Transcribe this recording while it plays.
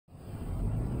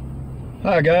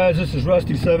Hi guys, this is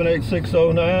Rusty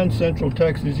 78609, Central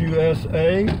Texas,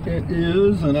 USA. It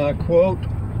is, and I quote,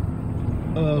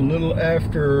 a little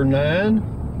after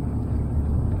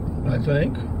 9, I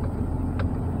think.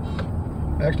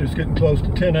 Actually, it's getting close to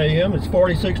 10 a.m. It's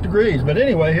 46 degrees. But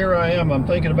anyway, here I am. I'm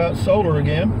thinking about solar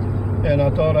again, and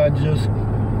I thought I'd just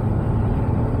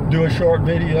do a short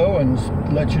video and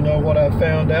let you know what I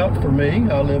found out for me.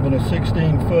 I live in a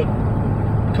 16-foot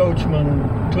Coachman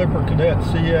Clipper Cadet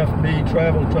CFB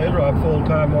travel trailer. I've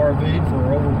full-time RV'd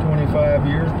for over 25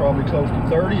 years, probably close to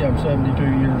 30. I'm 72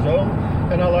 years old,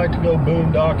 and I like to go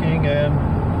boondocking and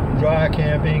dry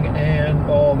camping and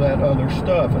all that other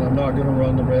stuff, and I'm not going to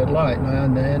run the red light.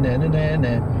 And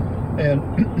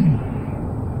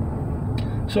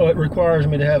so it requires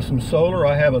me to have some solar.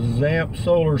 I have a Zamp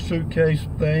solar suitcase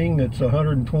thing that's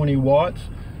 120 watts.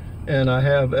 And I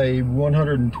have a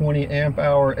 120 amp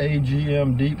hour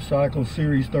AGM Deep Cycle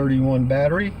Series 31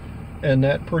 battery, and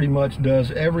that pretty much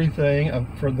does everything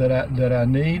that I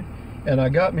need. And I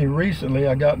got me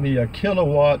a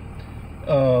kilowatt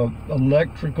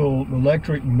electric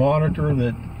monitor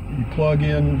that you plug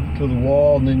in to the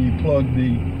wall, and then you plug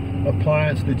the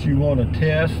appliance that you want to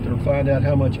test or find out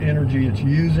how much energy it's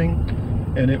using,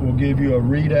 and it will give you a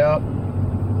readout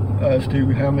as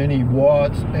to how many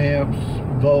watts, amps,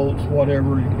 volts,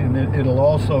 whatever, and it'll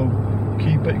also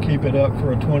keep it up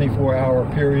for a 24-hour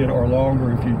period or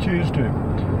longer if you choose to.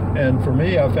 And for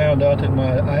me, I found out that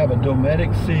I have a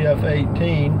DOMETIC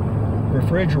CF-18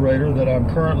 refrigerator that I'm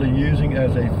currently using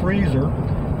as a freezer,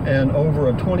 and over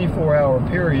a 24-hour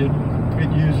period,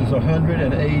 it uses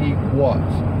 180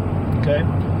 watts. Okay,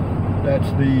 that's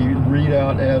the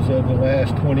readout as of the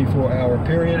last 24-hour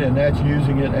period, and that's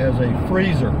using it as a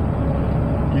freezer.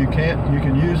 You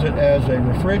can use it as a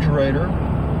refrigerator,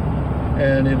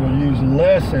 and it will use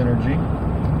less energy.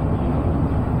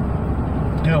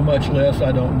 How much less,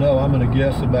 I don't know. I'm going to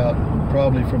guess about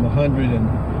probably from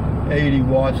 180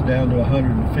 watts down to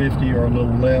 150 or a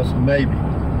little less, maybe.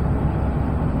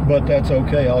 But that's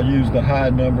okay. I'll use the high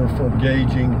number for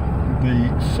gauging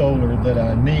the solar that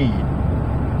I need.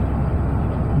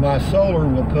 My solar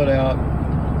will put out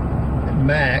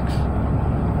max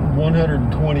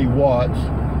 120 watts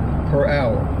per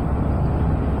hour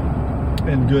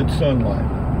in good sunlight.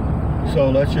 So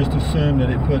let's just assume that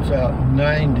it puts out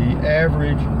 90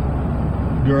 average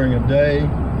during a day.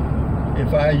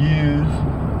 If I use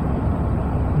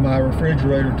my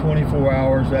refrigerator 24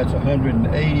 hours, that's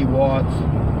 180 watts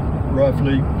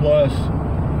roughly, plus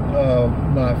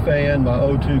my fan, my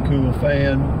O2 Cool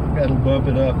fan, that'll bump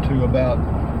it up to about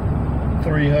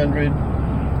 300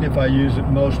 if I use it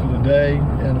most of the day.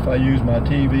 And if I use my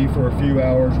TV for a few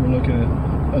hours, we're looking at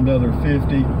another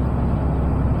 50.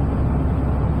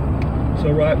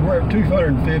 So we're at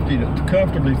 250 to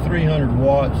comfortably 300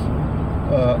 watts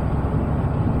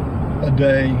a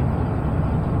day,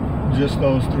 just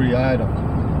those three items.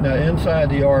 Now inside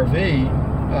the RV,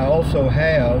 I also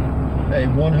have a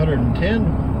 110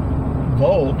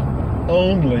 volt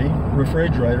only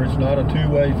refrigerator. It's not a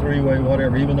two-way, three-way,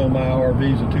 whatever. Even though my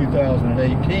RV is a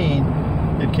 2018,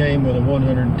 it came with a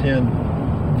 110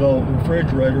 volt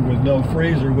refrigerator with no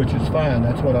freezer, which is fine.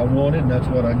 That's what I wanted, and that's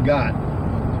what I got.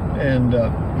 And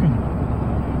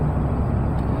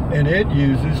and it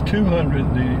uses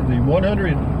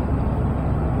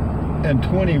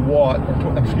 120 watt,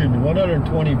 or excuse me,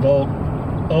 120 volt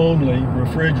only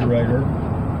refrigerator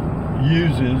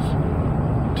uses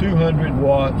 200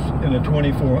 watts in a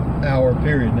 24-hour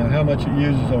period. Now, how much it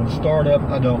uses on startup,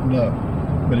 I don't know.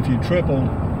 But if you triple,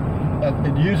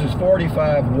 it uses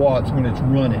 45 watts when it's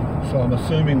running. So I'm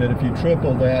assuming that if you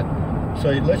triple that,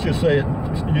 say, let's just say it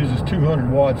uses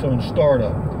 200 watts on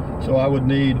startup. So I would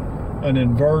need an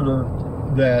inverter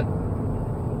that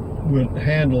would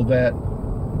handle that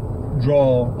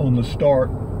draw on the start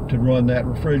to run that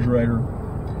refrigerator.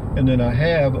 And then I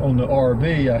have on the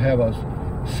RV, I have a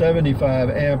 75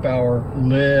 amp hour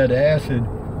lead acid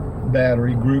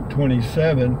battery, group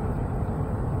 27,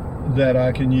 that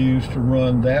I can use to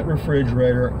run that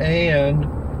refrigerator and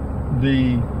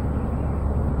the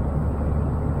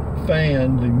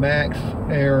fan, the Max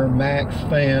Air Max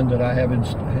fan that I have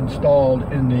installed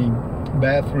in the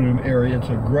bathroom area. It's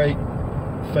a great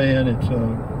fan. It's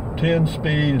a 10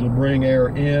 speed. It'll bring air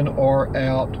in or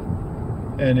out,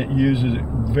 and it uses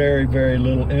very, very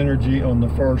little energy on the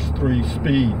first 3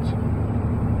 speeds.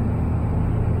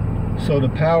 So to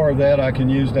power that, I can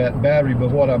use that battery.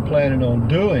 But what I'm planning on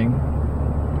doing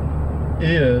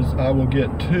is I will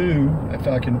get 2, if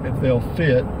they'll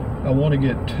fit, I want to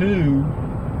get 2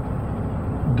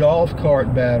 golf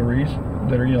cart batteries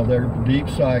that are, you know, they're deep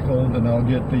cycled, and I'll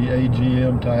get the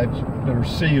AGM types that are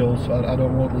sealed, so I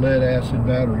don't want lead acid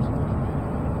batteries.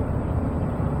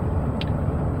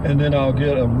 And then I'll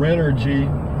get a Renogy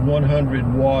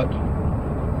 100 watt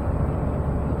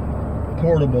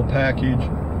portable package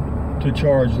to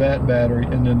charge that battery,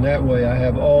 and then that way I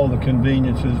have all the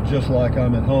conveniences just like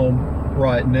I'm at home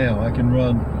right now. I can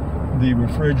run the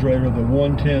refrigerator, the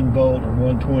 110 volt or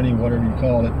 120, whatever you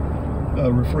call it,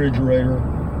 refrigerator,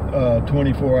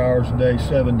 24 hours a day,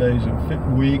 7 days a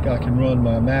week. I can run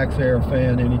my max air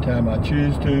fan anytime I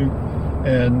choose to,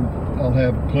 and I'll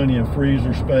have plenty of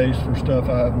freezer space for stuff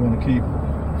I want to keep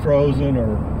frozen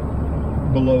or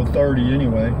below 30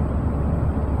 anyway.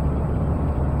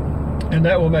 And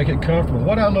that will make it comfortable.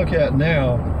 What I look at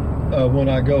now when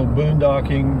I go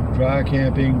boondocking, dry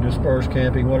camping, dispersed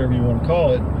camping, whatever you want to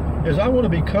call it, is I want to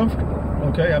be comfortable.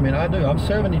 Okay, I mean, I do. I'm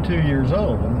 72 years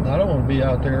old. I don't want to be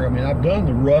out there. I mean, I've done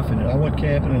the roughing it. I went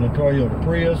camping in a Toyota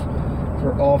Prius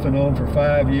for off and on for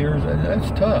 5 years. That's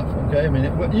tough. Okay, I mean,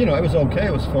 you know, it was okay.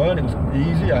 It was fun. It was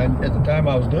easy. At the time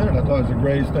I was doing it, I thought it was the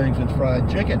greatest thing since fried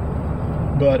chicken.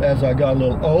 But as I got a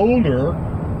little older,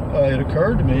 it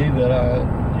occurred to me that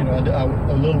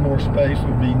a little more space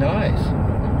would be nice.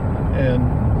 And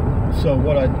so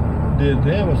what I did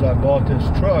then was I bought this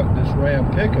truck, this Ram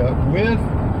pickup, with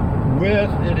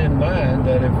it in mind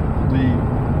that if the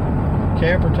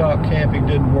camper top camping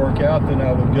didn't work out, then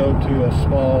I would go to a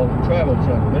small travel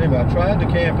trailer. But anyway, I tried the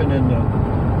camping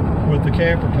with the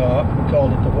camper top. We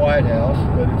called it the White House,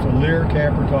 but it's a Lear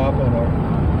camper top on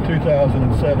a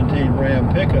 2017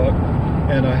 Ram pickup,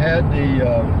 and I had the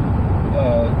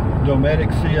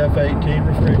DOMETIC CF-18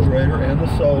 refrigerator and the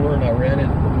solar, and I ran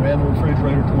the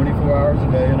refrigerator 24 hours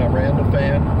a day, and I ran the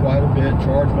fan quite a bit,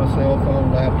 charged my cell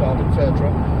phone, laptop, etc.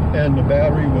 And the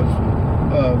battery was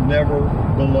never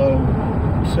below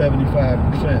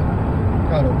 75%,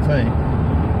 I don't think,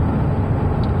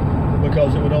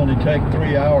 because it would only take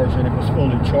 3 hours and it was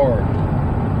fully charged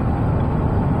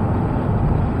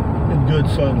in good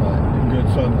sunlight,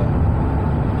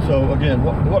 So again,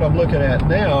 what I'm looking at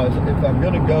now is if I'm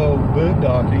going to go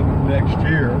boondocking next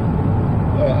year,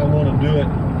 I want to do it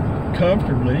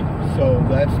comfortably, so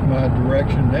that's my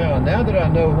direction now. Now that I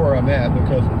know where I'm at,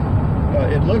 because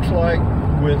it looks like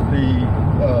with the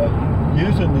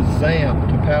using the ZAMP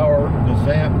to power the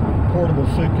ZAMP portable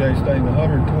suitcase thing, the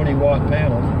 120 watt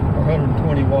panels, or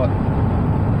 120 watt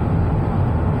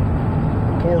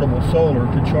portable solar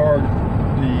to charge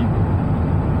the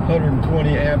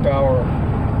 120 amp hour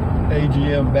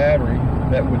AGM battery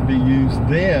that would be used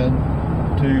then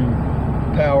to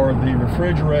power the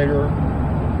refrigerator,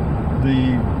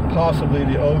 possibly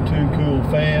the O2 cool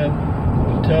fan,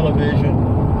 the television,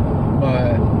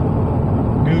 my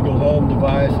Google Home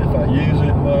device if I use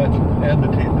it much, and the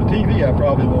TV I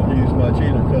probably won't use much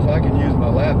either, because I can use my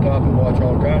laptop and watch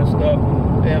all kinds of stuff,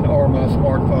 and or my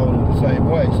smartphone in the same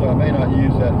way, so I may not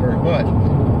use that very much.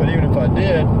 But even if I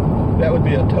did, that would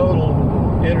be a total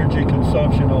energy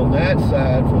consumption on that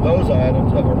side for those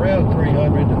items of around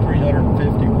 300 to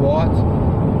 350 watts,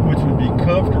 which would be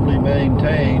comfortably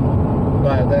maintained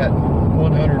by that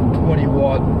 120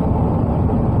 watt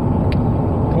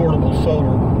portable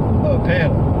solar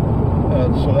panel.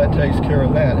 So that takes care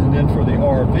of that. And then for the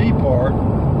RV part,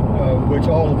 which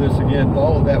all of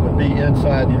that would be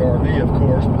inside the RV, of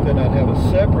course, but then I'd have a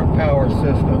separate power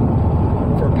system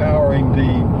for powering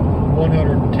the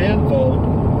 110 volt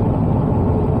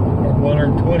or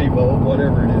 120 volt,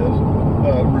 whatever it is,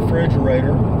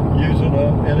 refrigerator using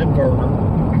an inverter,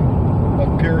 a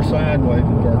pure sine wave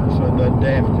inverter, so it doesn't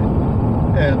damage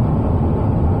it.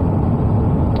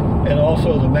 And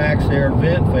also the max air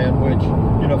vent fan, which,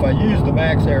 you know, if I use the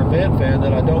max air vent fan,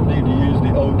 then I don't need to use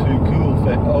the O2 cool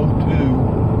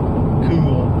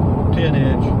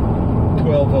 10-inch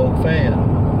 12-volt fan.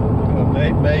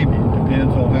 Maybe, it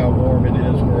depends on how warm it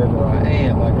is wherever I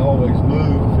am. I can always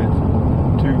move if it's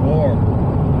too warm.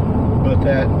 But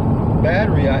that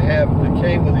battery I have that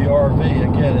came with the RV,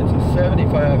 again, it's a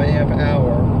 75 amp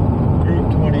hour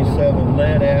Group 27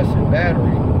 lead acid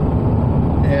battery,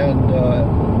 and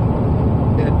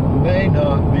it may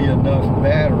not be enough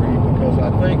battery, because I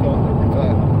think if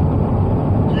I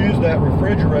use that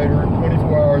refrigerator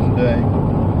 24 hours a day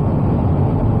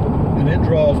and it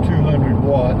draws 200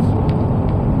 watts,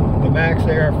 the max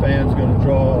air fan is going to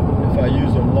draw, if I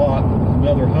use a lot,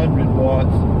 another 100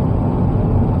 watts.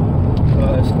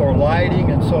 As for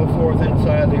lighting and so forth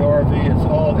inside the RV, it's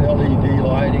all LED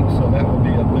lighting, so that would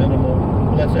be a minimal.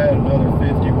 Let's add another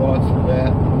 50 watts for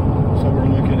that. So we're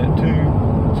looking at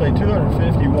say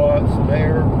 250 watts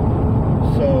there.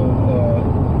 So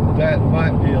that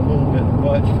might be a little bit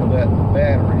much for that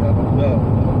battery. I don't know.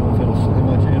 I don't know if it'll, how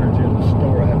much energy it'll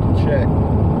store. I have to check.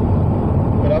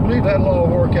 But I believe that'll all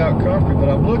work out comfortably.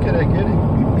 But I'm looking at getting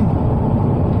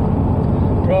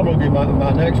probably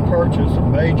my next purchase, a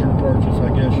major purchase,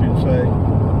 I guess you'd say.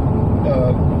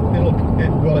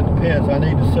 Well, it depends. I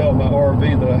need to sell my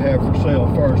RV that I have for sale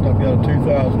first. I've got a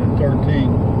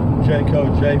 2013 Jayco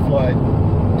J-Flight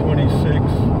 26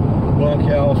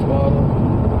 bunkhouse model.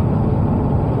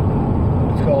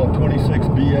 It's called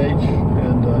 26BH,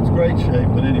 and it's great shape.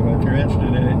 But anyway, if you're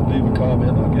interested in it, leave a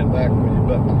comment. I'll get back with you.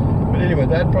 But anyway,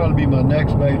 that'd probably be my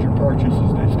next major purchase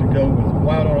is to go with.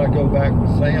 Why don't I go back with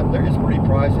ZAMP? It's pretty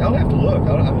pricey. I'll have to look.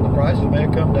 I mean, the prices may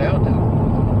have come down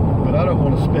now, but I don't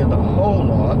want to spend a whole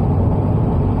lot.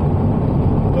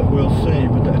 But we'll see.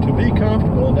 But to be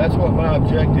comfortable, and that's what my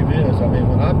objective is. I mean,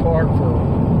 when I park for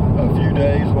a few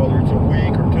days, whether it's a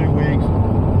week or 2 weeks,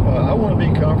 I want to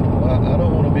be comfortable. I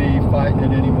don't want to be fighting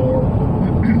it anymore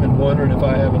and wondering if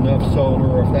I have enough solar,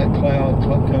 or if that cloud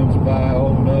comes by,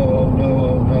 oh no, oh no,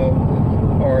 oh no.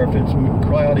 Or if it's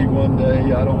cloudy one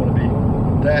day, I don't want to be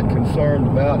that concerned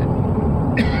about it.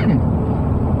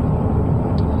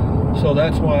 So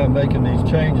that's why I'm making these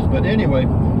changes. But anyway,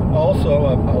 also,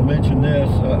 I'll mention this.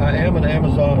 I am an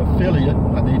Amazon affiliate.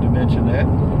 I need to mention that.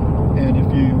 And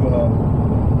if you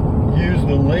use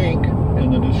the link in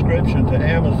the description to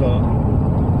Amazon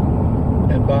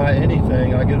and buy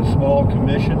anything, I get a small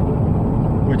commission,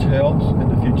 which helps.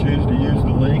 And if you choose to use the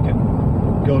link and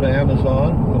go to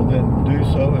Amazon, well then do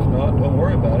so. If not, don't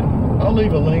worry about it. I'll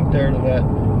leave a link there to that,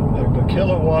 the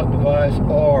kilowatt device,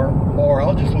 or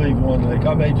I'll just leave one link.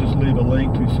 I may just leave a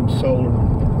link to some solar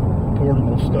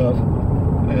portable stuff,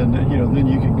 and you know, then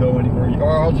you can go anywhere.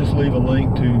 Or I'll just leave a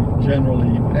link to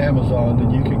generally Amazon,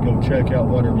 and you can go check out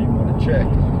whatever you want to check.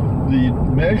 The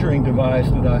measuring device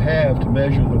that I have to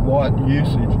measure the watt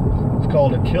usage, it's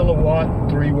called a kilowatt,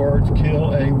 3 words,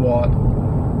 kill a watt.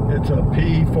 It's a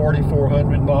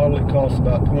P4400 model. It costs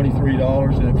about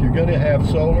 $23, and if you're going to have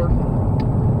solar,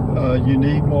 you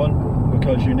need one,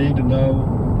 because you need to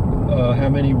know how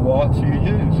many watts you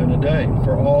use in a day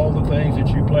for all the things that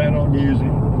you plan on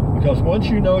using. Because once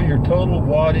you know your total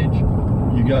wattage,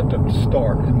 you got to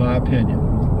start, in my opinion.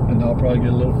 And I'll probably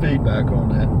get a little feedback on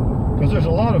that, because there's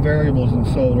a lot of variables in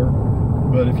solar.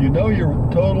 But if you know your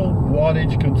total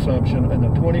wattage consumption in a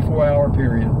 24-hour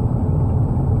period,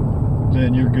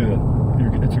 then you're good.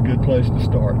 It's a good place to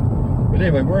start. But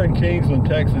anyway, we're in Kingsland,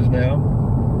 Texas now.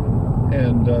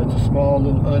 And it's a small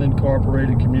little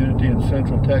unincorporated community in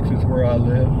central Texas where I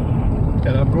live.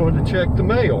 And I'm going to check the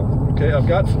mail. Okay, I've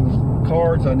got some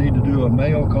cards. I need to do a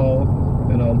mail call,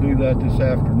 and I'll do that this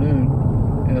afternoon,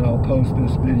 and I'll post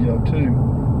this video too.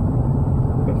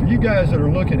 But for you guys that are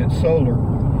looking at solar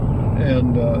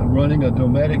and running a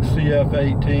DOMETIC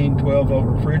CF-18 12-volt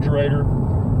refrigerator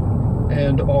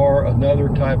and or another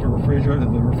type of refrigerator,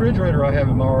 the refrigerator I have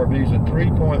in my RV is a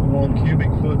 3.1 cubic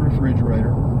foot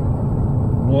refrigerator,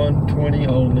 120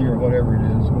 only, or whatever it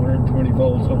is, 120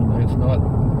 volts only. It's not,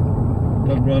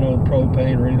 doesn't run on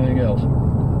propane or anything else.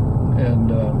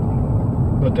 And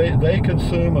but they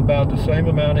consume about the same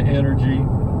amount of energy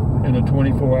in a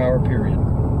 24-hour period,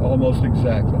 almost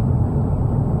exactly.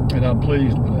 And I'm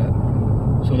pleased with that.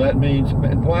 So that means,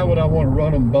 and why would I want to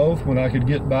run them both when I could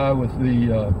get by with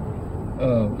the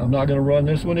I'm not going to run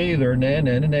this one either.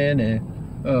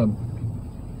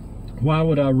 Why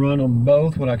would I run them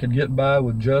both when I could get by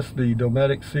with just the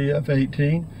DOMETIC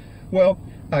CF-18? Well,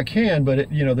 I can,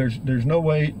 but you know, there's no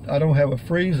way. I don't have a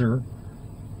freezer.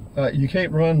 You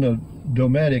can't run the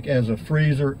DOMETIC as a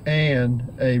freezer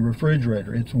and a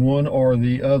refrigerator. It's one or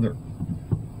the other.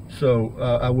 So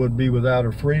I would be without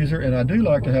a freezer, and I do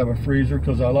like to have a freezer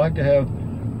because I like to have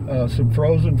some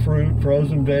frozen fruit,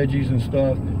 frozen veggies and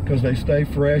stuff, because they stay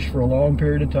fresh for a long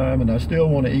period of time, and I still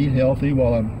want to eat healthy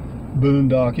while I'm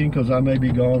boondocking, because I may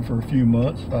be gone for a few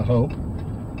months, I hope.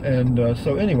 And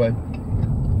so anyway,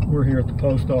 we're here at the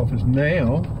post office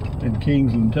now in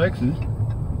Kingsland, Texas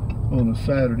on a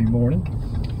Saturday morning.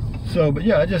 So, but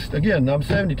yeah, again, I'm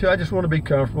 72, I just want to be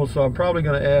comfortable, so I'm probably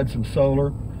going to add some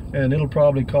solar, and it'll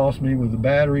probably cost me, with the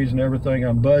batteries and everything,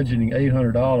 I'm budgeting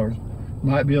 $800.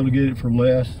 Might be able to get it for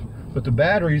less, but the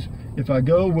batteries, if I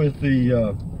go with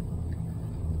the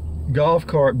golf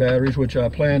cart batteries, which I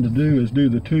plan to do, is do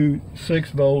the 2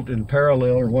 6-volt in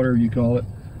parallel, or whatever you call it,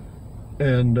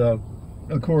 and of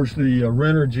course the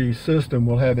Renergy system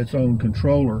will have its own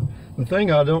controller. The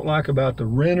thing I don't like about the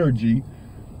Renergy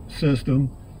system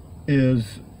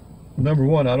is, number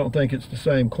one, I don't think it's the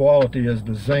same quality as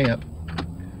the ZAMP,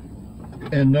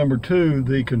 and number two,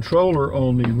 the controller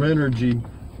on the Renergy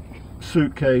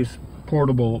suitcase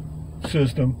portable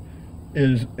system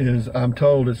is I'm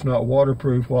told it's not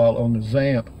waterproof, while on the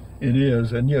Zamp it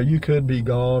is. And you know, you could be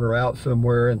gone or out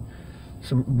somewhere and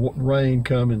some rain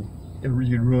come and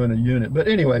you'd ruin a unit. But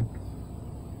anyway,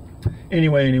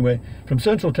 from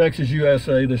Central Texas,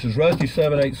 USA, this is Rusty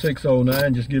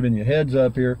 78609, just giving you a heads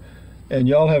up here. And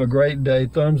y'all have a great day.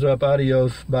 Thumbs up,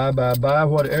 adios, bye, bye, bye,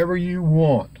 whatever you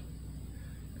want,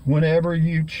 whenever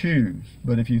you choose.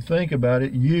 But if you think about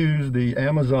it, use the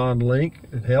Amazon link.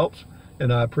 It helps,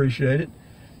 and I appreciate it.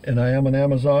 And I am an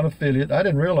Amazon affiliate. I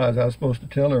didn't realize I was supposed to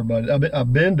tell everybody.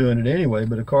 I've been doing it anyway,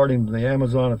 but according to the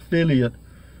Amazon affiliate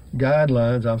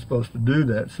guidelines, I'm supposed to do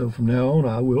that. So from now on,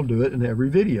 I will do it in every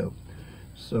video.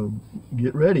 So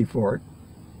get ready for it.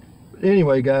 But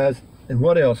anyway, guys, and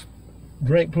what else?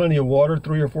 Drink plenty of water,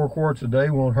 3 or 4 quarts a day.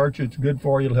 Won't hurt you. It's good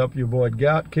for you. It'll help you avoid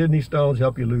gout, kidney stones,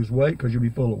 help you lose weight because you'll be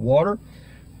full of water.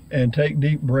 And take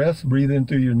deep breaths. Breathe in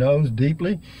through your nose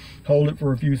deeply. Hold it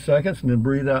for a few seconds and then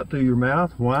breathe out through your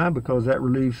mouth. Why? Because that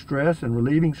relieves stress, and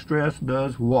relieving stress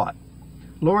does what?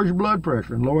 Lowers your blood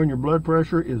pressure, and lowering your blood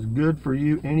pressure is good for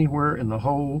you anywhere in the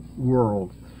whole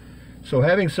world. So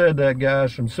having said that,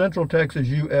 guys, from Central Texas,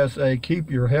 USA, keep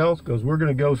your health, because we're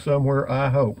going to go somewhere, I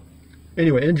hope.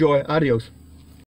 Anyway, enjoy. Adios.